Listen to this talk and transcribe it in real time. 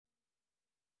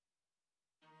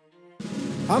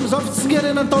Amizao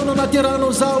fitsingerana taona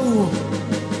naterahana zao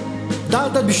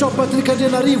dada Bishop Patrick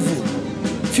Andrianarivo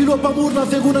filoam-pamorona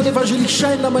fiangonana évangélique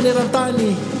Chaine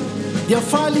maneran-tany dia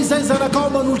faly izay zanakao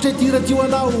manolotra ty raha tio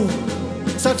anao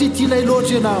satria tianay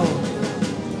loatra ianao.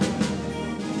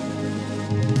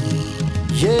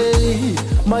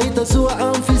 Mahita soa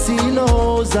am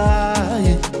fisinao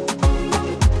zay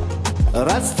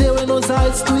raha tsy teo ianao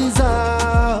zay tsy toy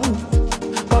izao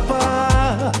papa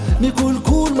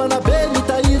mikolokolo manabe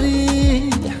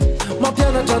mitahiry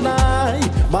mampianatra anay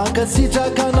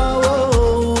mankasitraka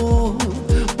anao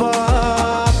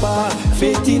papa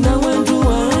fetinao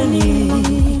androany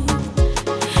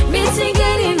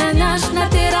mitsingerina nyasy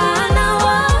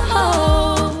nateranao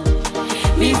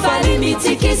mifaly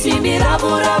mitsikisy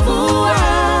miravoravora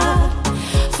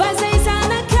fa zay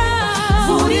zanaka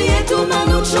vory eto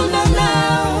manotrona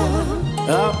anao.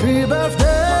 Happy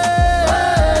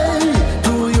birthday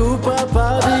to you papa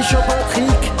Bishop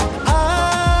Patrick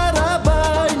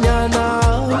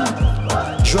Arabagnanao.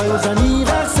 Joyeux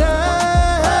anniversaire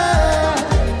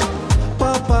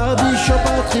papa Bishop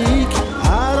Patrick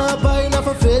Arabagna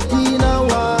fa fetinao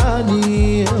ani.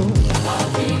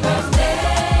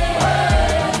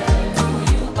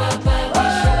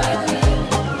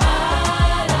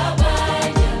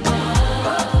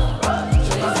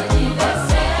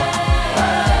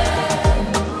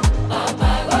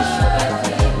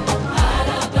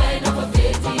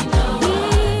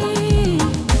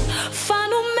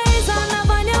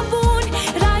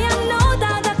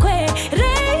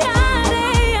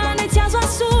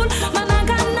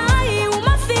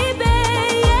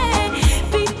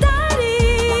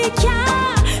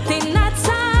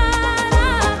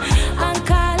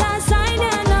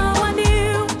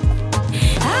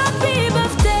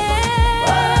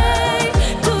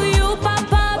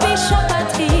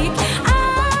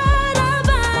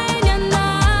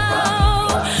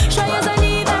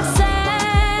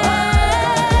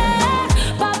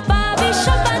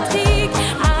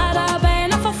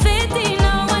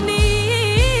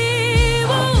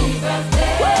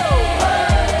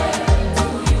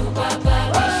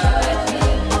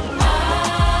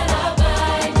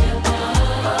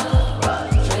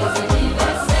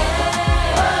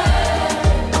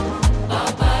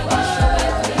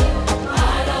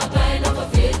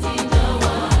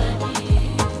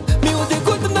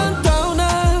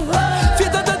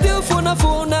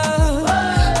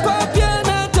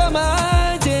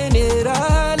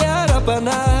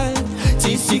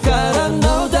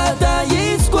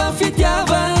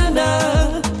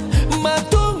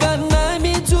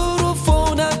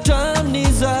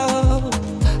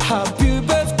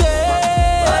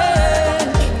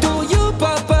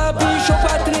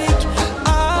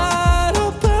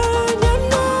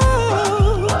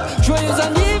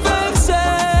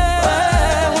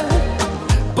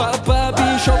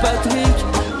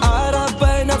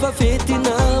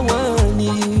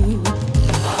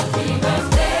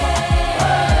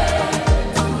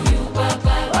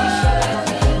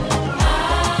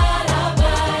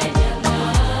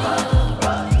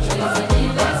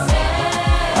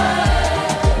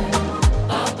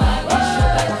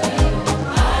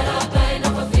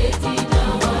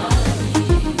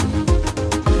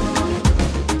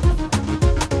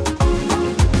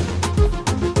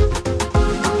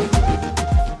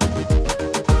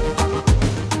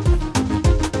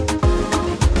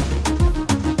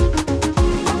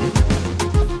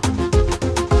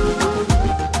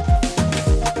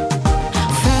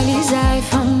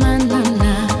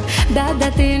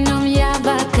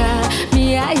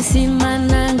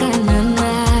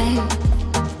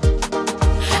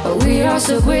 We are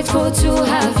so grateful to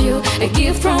have you, a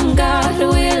gift from God,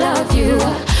 we love you.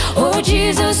 Oh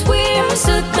Jesus, we are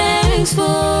so thankful.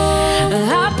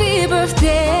 Happy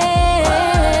birthday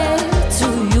to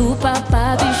you,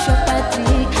 Papa Bishop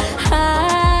Patrick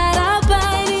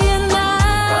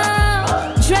Arabagnanao.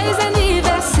 Joyeux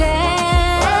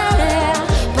anniversaire,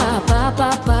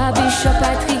 Papa Bishop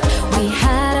Patrick. We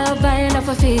had a band of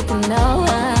faith in no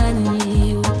one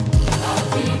knew.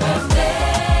 Happy birthday.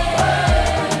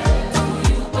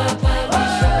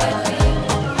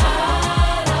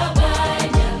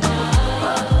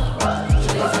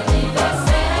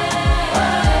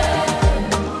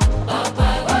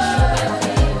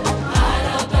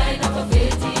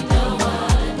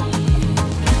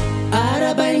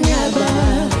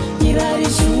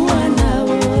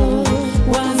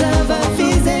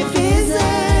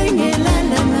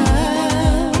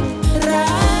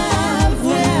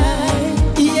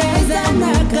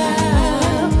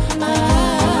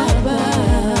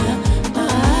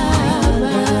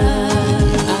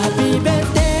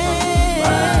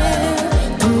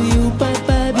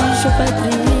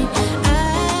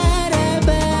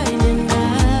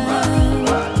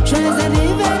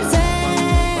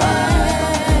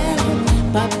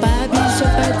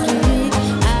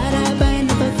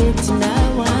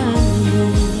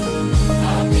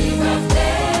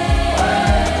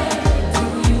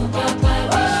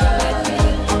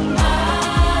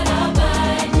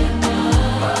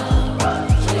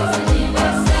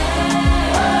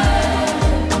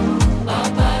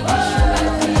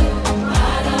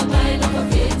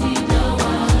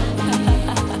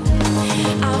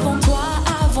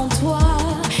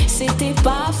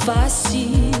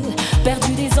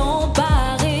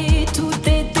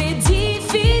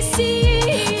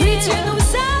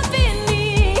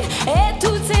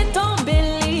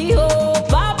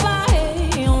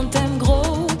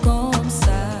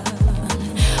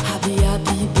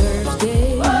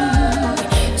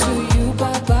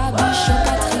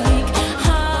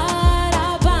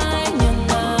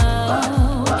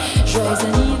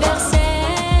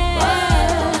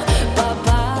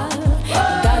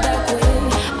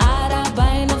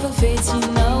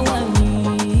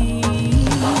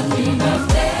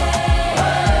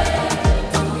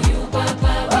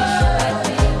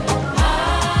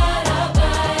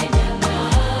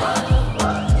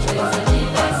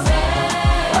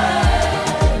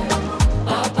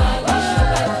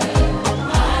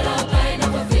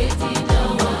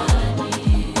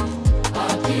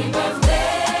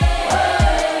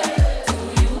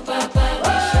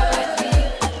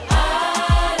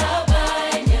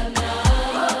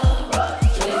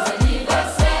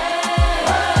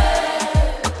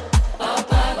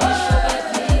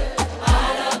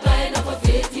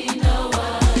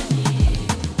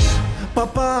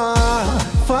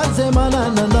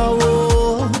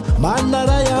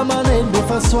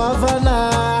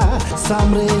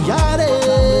 samre yare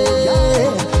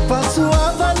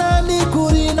Fasuavana ni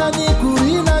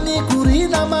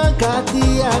kurina Makati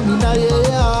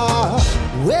aminaya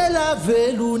Wela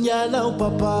velunya na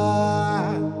papa